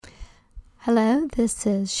Hello, this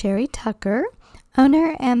is Sherry Tucker,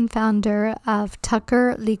 owner and founder of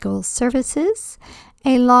Tucker Legal Services,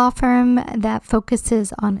 a law firm that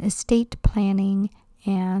focuses on estate planning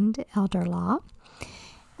and elder law.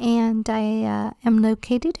 And I am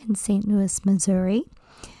located in St. Louis, Missouri.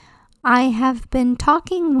 I have been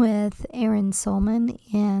talking with Erin Solman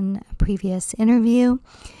in a previous interview.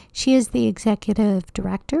 She is the executive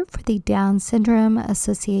director for the Down Syndrome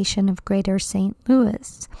Association of Greater St.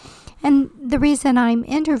 Louis. And the reason I'm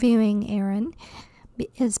interviewing Erin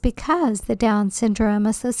is because the Down Syndrome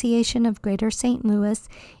Association of Greater St. Louis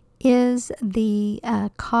is the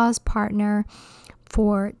cause partner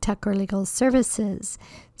for Tucker Legal Services.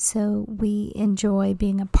 So we enjoy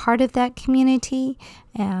being a part of that community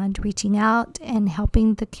and reaching out and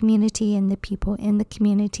helping the community and the people in the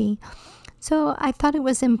community. So I thought it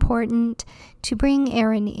was important to bring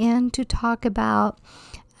Erin in to talk about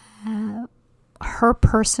her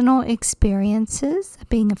personal experiences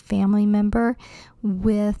being a family member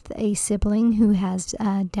with a sibling who has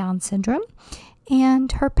Down syndrome,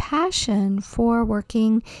 and her passion for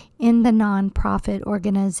working in the nonprofit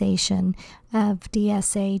organization of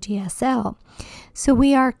DSA GSL. So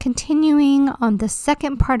we are continuing on the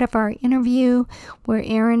second part of our interview, where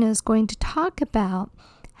Erin is going to talk about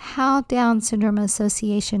how Down Syndrome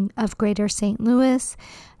Association of Greater St. Louis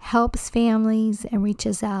helps families and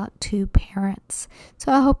reaches out to parents.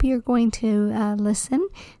 So I hope you're going to listen.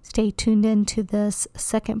 Stay tuned into this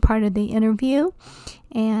second part of the interview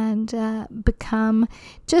and become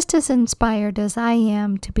just as inspired as I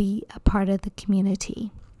am to be a part of the community.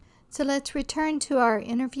 So let's return to our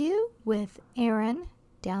interview with Erin,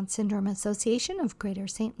 Down Syndrome Association of Greater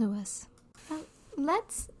St. Louis.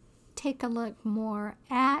 Let's take a look more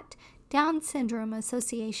at Down Syndrome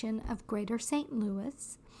Association of Greater St.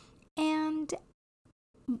 Louis and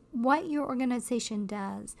what your organization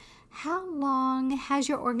does. How long has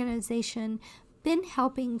your organization been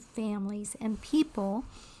helping families and people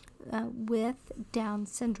with Down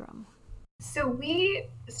syndrome? So we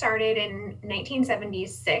started in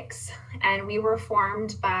 1976, and we were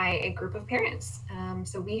formed by a group of parents.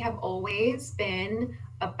 So we have always been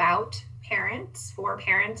about parents, for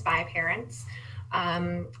parents, by parents.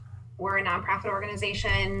 We're a nonprofit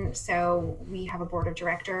organization, so we have a board of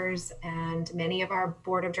directors, and many of our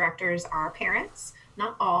board of directors are parents.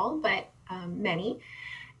 Not all, but many.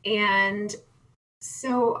 And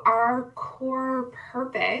so our core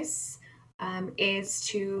purpose is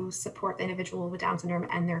to support the individual with Down syndrome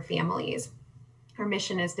and their families. Our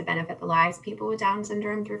mission is to benefit the lives of people with Down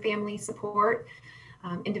syndrome through family support,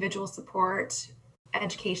 individual support,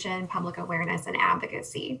 education, public awareness, and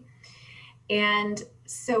advocacy. And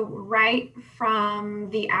so right from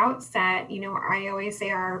the outset, I always say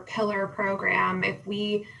our pillar program, if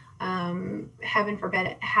we, heaven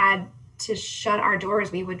forbid, had to shut our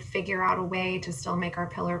doors, we would figure out a way to still make our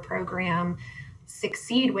pillar program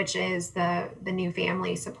succeed, which is the new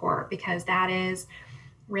family support, because that is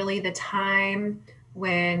really the time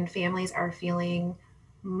when families are feeling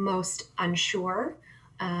most unsure,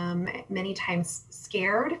 many times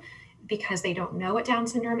scared, because they don't know what Down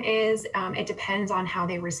syndrome is. It depends on how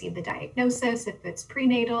they receive the diagnosis, if it's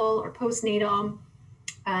prenatal or postnatal.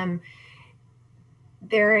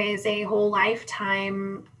 There is a whole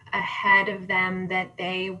lifetime ahead of them that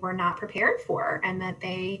they were not prepared for and that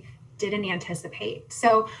they didn't anticipate.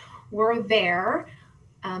 So we're there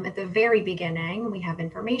at the very beginning. We have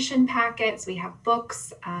information packets, we have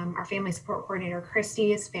books. Our family support coordinator,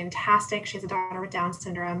 Christy, is fantastic. She has a daughter with Down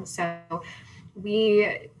syndrome. So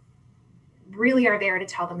we really are there to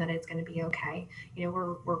tell them that it's going to be okay.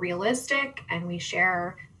 We're realistic, and we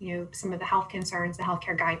share, some of the health concerns, the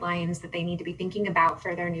healthcare guidelines that they need to be thinking about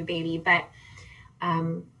for their new baby. But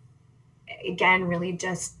again, really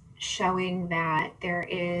just showing that there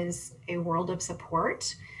is a world of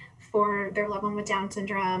support for their loved one with Down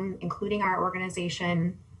syndrome, including our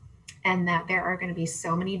organization, and that there are going to be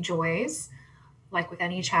so many joys, like with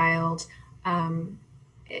any child, and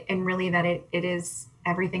really that it is,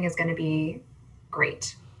 everything is going to be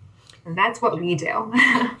great. And that's what we do.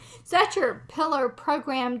 So that's your pillar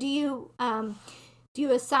program. Do you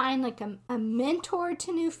assign like a mentor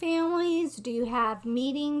to new families? Do you have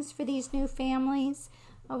meetings for these new families?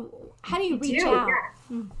 How do you reach out?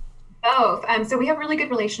 Yeah. Both. So we have really good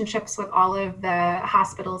relationships with all of the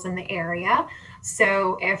hospitals in the area.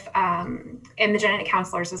 So if, and the genetic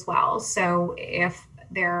counselors as well. So if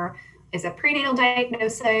there is a prenatal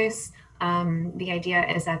diagnosis, the idea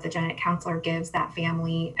is that the genetic counselor gives that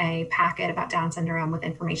family a packet about Down syndrome with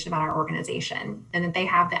information about our organization, and that they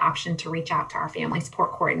have the option to reach out to our family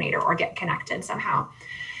support coordinator or get connected somehow.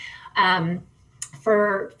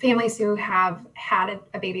 For families who have had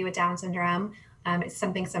a baby with Down syndrome, it's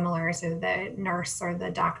something similar. So the nurse or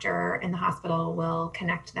the doctor in the hospital will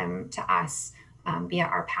connect them to us via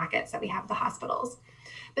our packets that we have at the hospitals.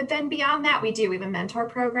 But then beyond that, we have a mentor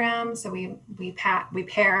program. So we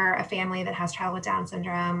pair a family that has child with Down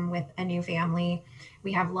syndrome with a new family.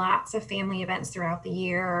 We have lots of family events throughout the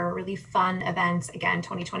year, really fun events. Again,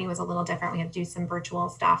 2020 was a little different. We had to do some virtual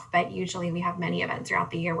stuff, but usually we have many events throughout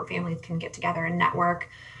the year where families can get together and network.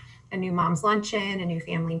 A new mom's luncheon, a new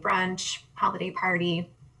family brunch, holiday party,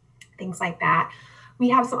 things like that. We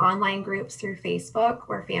have some online groups through Facebook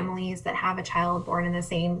where families that have a child born in the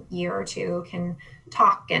same year or two can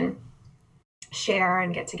talk and share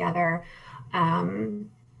and get together. And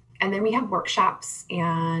then we have workshops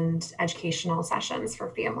and educational sessions for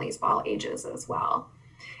families of all ages as well.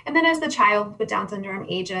 And then as the child with Down syndrome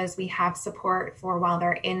ages, we have support for while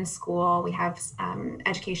they're in school. We have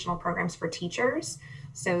educational programs for teachers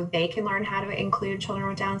so they can learn how to include children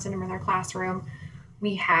with Down syndrome in their classroom.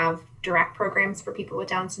 We have direct programs for people with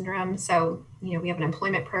Down syndrome. So, we have an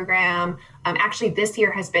employment program. Actually, this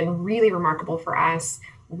year has been really remarkable for us.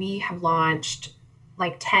 We have launched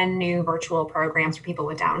like 10 new virtual programs for people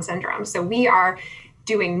with Down syndrome. So we are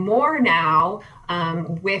doing more now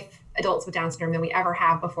with adults with Down syndrome than we ever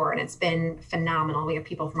have before. And it's been phenomenal. We have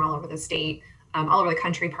people from all over the state, all over the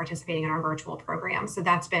country participating in our virtual program. So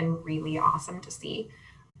that's been really awesome to see.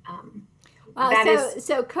 Wow,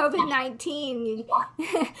 so COVID-19,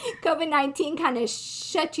 COVID-19 kind of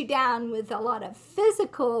shut you down with a lot of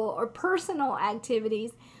physical or personal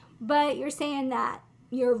activities, but you're saying that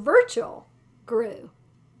your virtual grew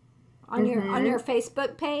on your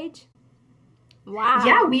Facebook page. Wow.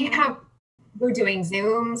 Yeah, we're doing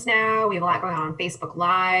Zooms now. We have a lot going on Facebook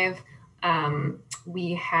Live.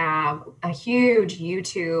 We have a huge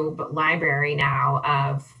YouTube library now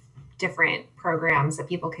of different programs that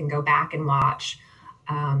people can go back and watch.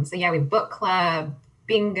 So yeah, we have book club,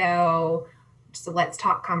 bingo, so Let's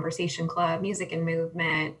Talk Conversation Club, music and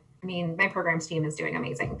movement. I mean, my programs team is doing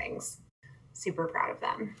amazing things. Super proud of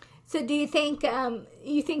them. So do you think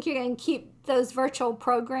you're going to keep those virtual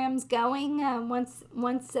programs going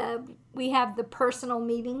once we have the personal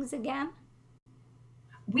meetings again?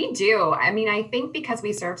 We do. I mean, I think because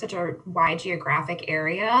we serve such a wide geographic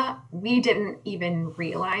area, we didn't even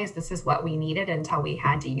realize this is what we needed until we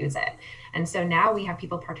had to use it. And so now we have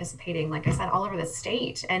people participating, like I said, all over the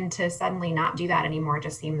state. And to suddenly not do that anymore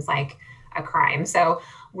just seems like a crime. So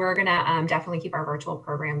we're going to definitely keep our virtual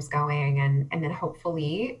programs going. And then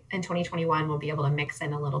hopefully in 2021, we'll be able to mix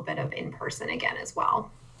in a little bit of in-person again as well.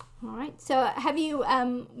 All right. So have you,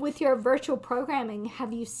 with your virtual programming,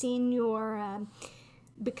 have you seen your,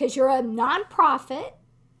 because you're a nonprofit,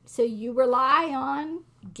 so you rely on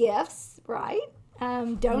gifts, right?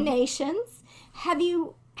 Donations. Have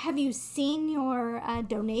you seen your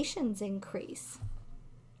donations increase?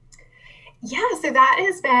 Yeah, so that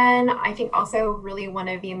has been, I think, also really one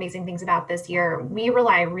of the amazing things about this year. We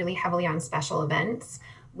rely really heavily on special events,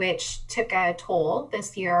 which took a toll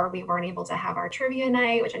this year. We weren't able to have our trivia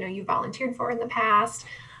night, which I know you volunteered for in the past.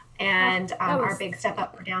 And our Big Step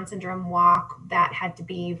Up for Down Syndrome walk, that had to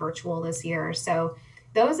be virtual this year. So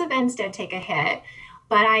those events did take a hit,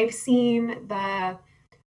 but I've seen the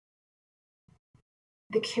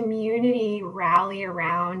community rally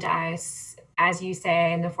around us, as you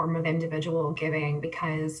say, in the form of individual giving,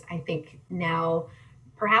 because I think now,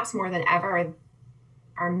 perhaps more than ever,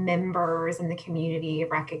 our members in the community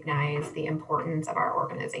recognize the importance of our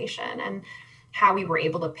organization and how we were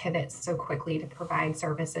able to pivot so quickly to provide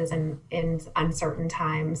services in uncertain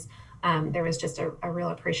times. There was just a real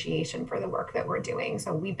appreciation for the work that we're doing.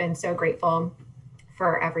 So we've been so grateful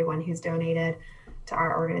for everyone who's donated to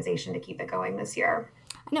our organization to keep it going this year.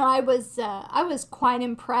 No, I was quite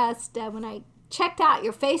impressed when I checked out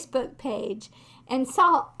your Facebook page and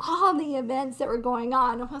saw all the events that were going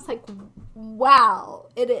on. I was like, wow,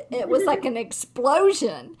 it was like an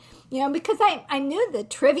explosion, because I knew the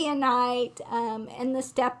trivia night and the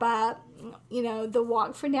Step Up, the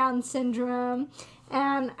Walk for Down Syndrome.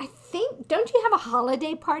 And I think, don't you have a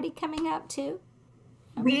holiday party coming up too?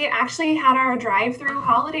 We actually had our drive-through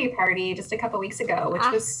holiday party just a couple weeks ago, which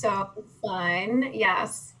was so fun.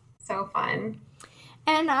 Yes, so fun.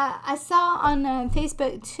 And I saw on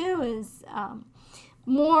Facebook too is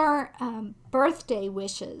more birthday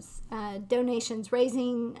wishes, donations,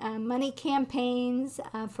 raising money campaigns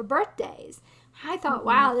for birthdays. I thought,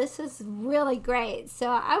 wow, this is really great. So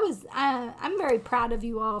I'm very proud of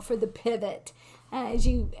you all for the pivot, as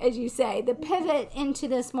you say, the pivot into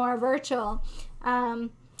this more virtual.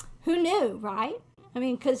 Who knew, right? I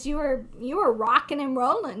mean, because you were rocking and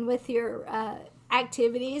rolling with your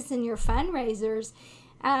activities and your fundraisers.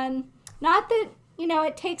 Not that,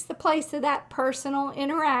 it takes the place of that personal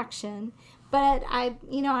interaction, but I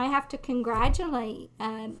have to congratulate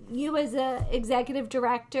you as a executive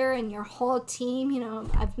director and your whole team.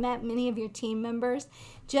 I've met many of your team members,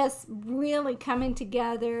 just really coming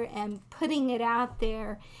together and putting it out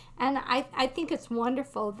there. And I think it's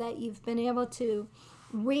wonderful that you've been able to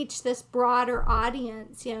reach this broader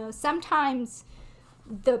audience. Sometimes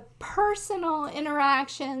the personal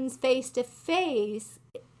interactions face to face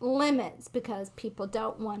limits because people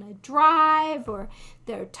don't want to drive or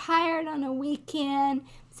they're tired on a weekend.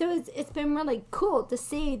 So it's been really cool to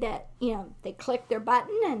see that they click their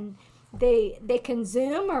button and they can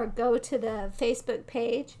Zoom or go to the Facebook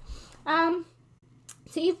page. So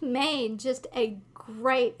you've made just a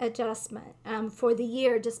great adjustment for the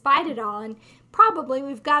year despite it all, and probably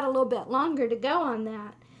we've got a little bit longer to go on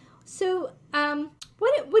that. So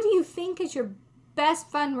what do you think is your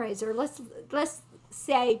best fundraiser? Let's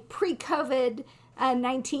say pre-COVID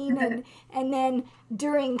 19 and then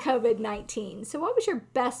during COVID-19. So what was your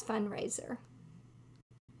best fundraiser?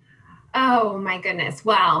 Oh my goodness.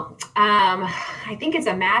 Well, I think it's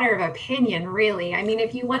a matter of opinion, really. I mean,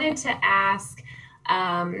 if you wanted to ask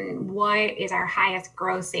what is our highest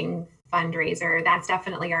grossing fundraiser, that's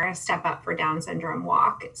definitely our Step Up for Down Syndrome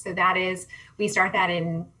Walk. So we start that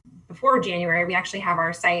before January. We actually have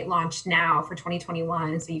our site launched now for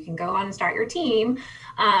 2021, so you can go on and start your team.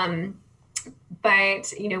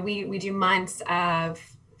 But we do months of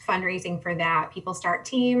fundraising for that. People start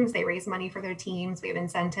teams, they raise money for their teams. We have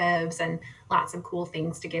incentives and lots of cool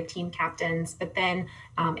things to give team captains. But then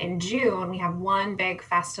in June, we have one big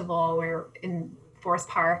festival. We're in Forest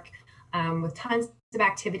Park with tons of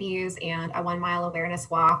activities and a 1 mile awareness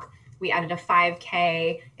walk. We added a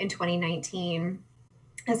 5K in 2019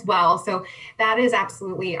 as well. So that is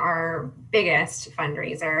absolutely our biggest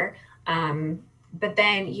fundraiser. But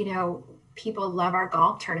then, people love our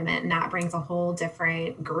golf tournament, and that brings a whole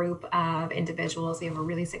different group of individuals. We have a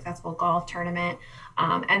really successful golf tournament.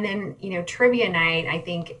 And then, trivia night, I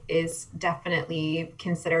think, is definitely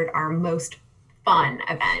considered our most fun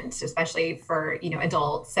event, especially for,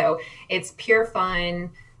 adults. So it's pure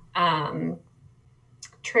fun,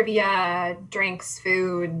 trivia, drinks,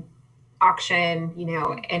 food, auction,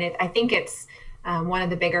 and I think it's one of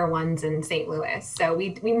the bigger ones in St. Louis. So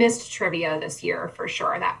we missed trivia this year for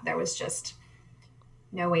sure. That there was just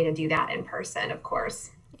no way to do that in person, of course.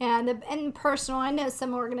 Yeah, and personal. I know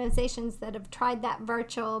some organizations that have tried that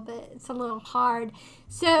virtual, but it's a little hard.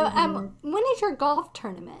 So when is your golf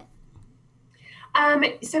tournament?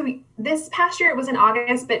 So this past year it was in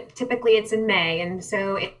August, but typically it's in May. And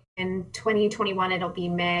so in 2021, it'll be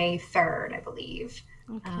May 3rd, I believe.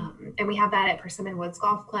 Okay. And we have that at Persimmon Woods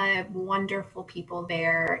Golf Club. Wonderful people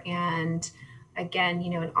there. And again,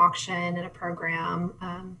 an auction and a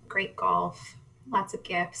program, great golf, lots of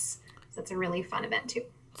gifts. So it's a really fun event too.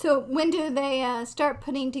 So when do they start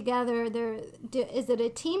putting together is it a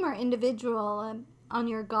team or individual on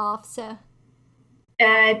your golf? So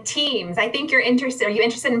teams. I think you're interested. Are you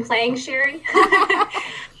interested in playing, Sherry?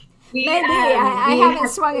 Maybe. I haven't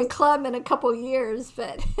swung a club in a couple years,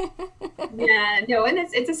 but yeah, no, and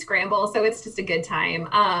it's a scramble, so it's just a good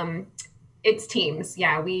time. It's teams.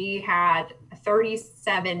 Yeah, we had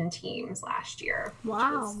 37 teams last year.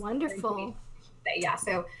 Wow, wonderful. Yeah,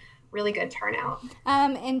 so really good turnout.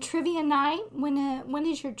 And trivia night, when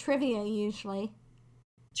is your trivia usually?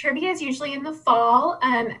 Trivia is usually in the fall.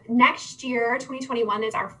 Next year, 2021,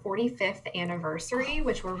 is our 45th anniversary,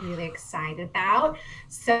 which we're really excited about.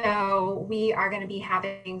 So we are going to be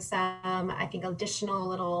having some, I think, additional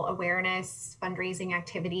little awareness fundraising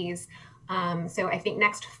activities. So I think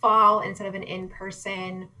next fall, instead of an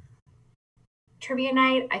in-person trivia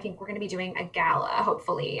night, I think we're going to be doing a gala,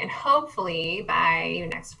 hopefully. And hopefully by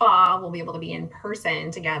next fall, we'll be able to be in person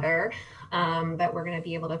together. But we're going to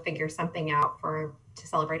be able to figure something out to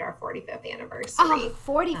celebrate our 45th anniversary. Oh,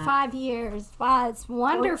 45 years. Wow, it's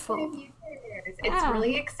wonderful. Years. It's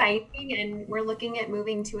really exciting, and we're looking at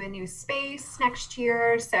moving to a new space next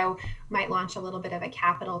year, so might launch a little bit of a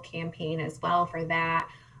capital campaign as well for that.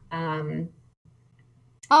 And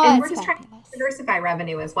we're just trying to diversify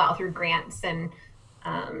revenue as well through grants and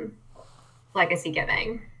legacy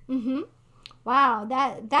giving. Mm-hmm. Wow,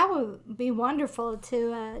 that would be wonderful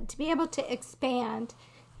to be able to expand.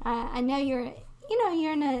 I know you're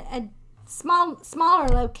in a smaller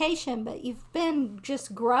location, but you've been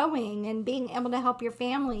just growing and being able to help your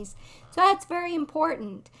families. So that's very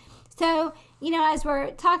important. So, as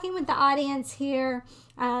we're talking with the audience here,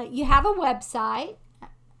 you have a website,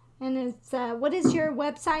 and it's what is your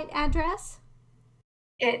website address?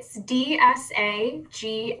 It's dsagsl.org.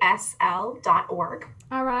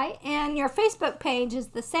 All right. And your Facebook page is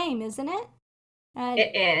the same, isn't it?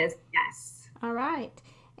 It is, yes. All right.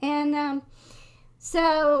 And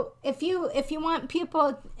so if you want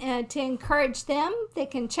people to encourage them, they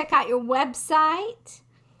can check out your website.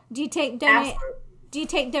 Do you take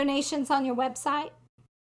donations on your website?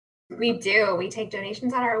 We do. We take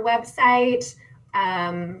donations on our website.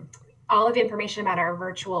 All of the information about our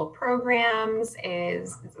virtual programs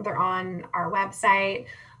they're on our website.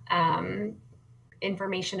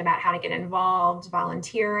 Information about how to get involved,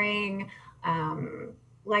 volunteering,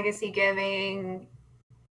 legacy giving,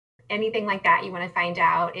 anything like that you want to find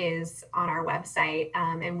out is on our website.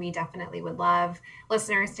 And we definitely would love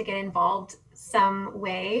listeners to get involved some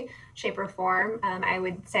way, shape, or form. I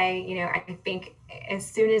would say, I think as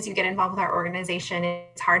soon as you get involved with our organization,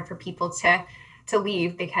 it's hard for people to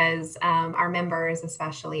leave because our members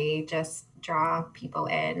especially just draw people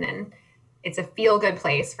in, and it's a feel-good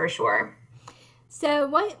place for sure. So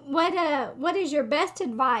what is your best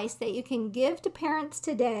advice that you can give to parents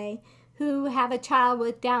today who have a child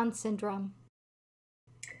with Down syndrome?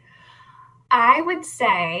 I would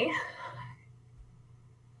say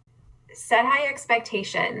set high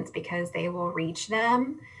expectations because they will reach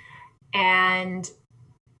them, and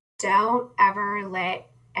don't ever let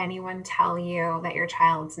anyone tell you that your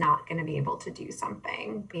child's not going to be able to do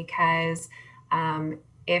something, because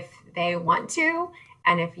if they want to,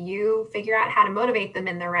 and if you figure out how to motivate them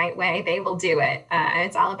in the right way, they will do it.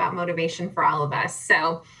 It's all about motivation for all of us.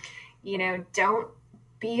 So, don't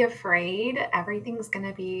be afraid. Everything's going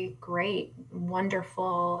to be great,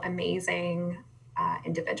 wonderful, amazing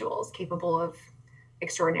individuals capable of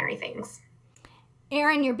extraordinary things.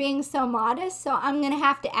 Erin, you're being so modest, so I'm going to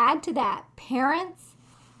have to add to that. Parents,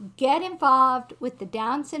 get involved with the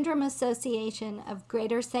Down Syndrome Association of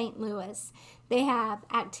Greater St. Louis. They have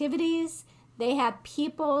activities. They have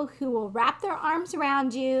people who will wrap their arms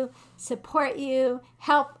around you, support you,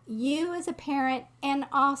 help you as a parent and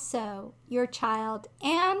also your child.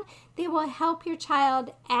 And they will help your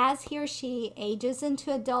child as he or she ages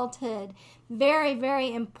into adulthood. Very,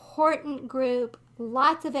 very important group.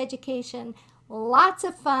 Lots of education, lots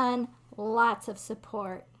of fun, lots of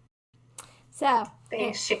support. So,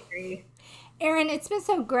 thanks, Sherry. Erin, it's been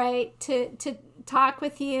so great to talk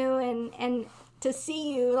with you and to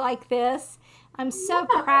see you like this. I'm so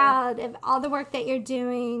proud of all the work that you're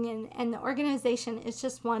doing, and the organization is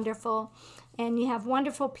just wonderful. And you have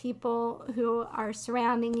wonderful people who are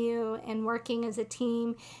surrounding you and working as a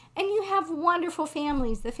team. And you have wonderful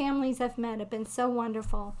families. The families I've met have been so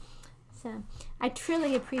wonderful. So I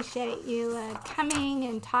truly appreciate you coming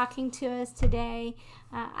and talking to us today.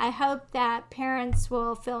 I hope that parents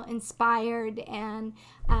will feel inspired and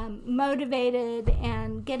motivated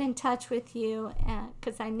and get in touch with you,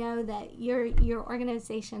 because I know that your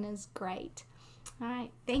organization is great. All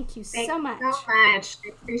right. Thank you so much. Thanks so much. I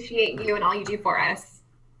appreciate you and all you do for us.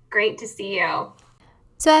 Great to see you.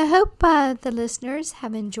 So I hope the listeners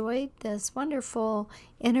have enjoyed this wonderful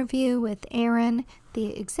interview with Erin,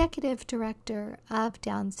 the Executive Director of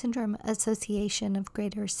Down Syndrome Association of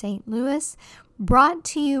Greater St. Louis, brought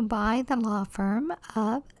to you by the law firm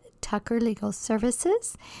of Tucker Legal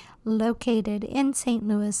Services, located in St.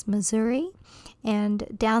 Louis, Missouri. And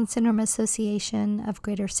Down Syndrome Association of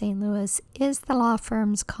Greater St. Louis is the law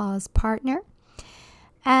firm's cause partner.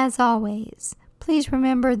 As always, please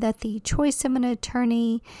remember that the choice of an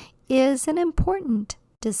attorney is an important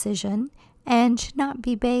decision and should not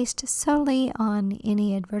be based solely on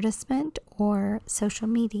any advertisement or social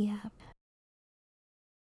media.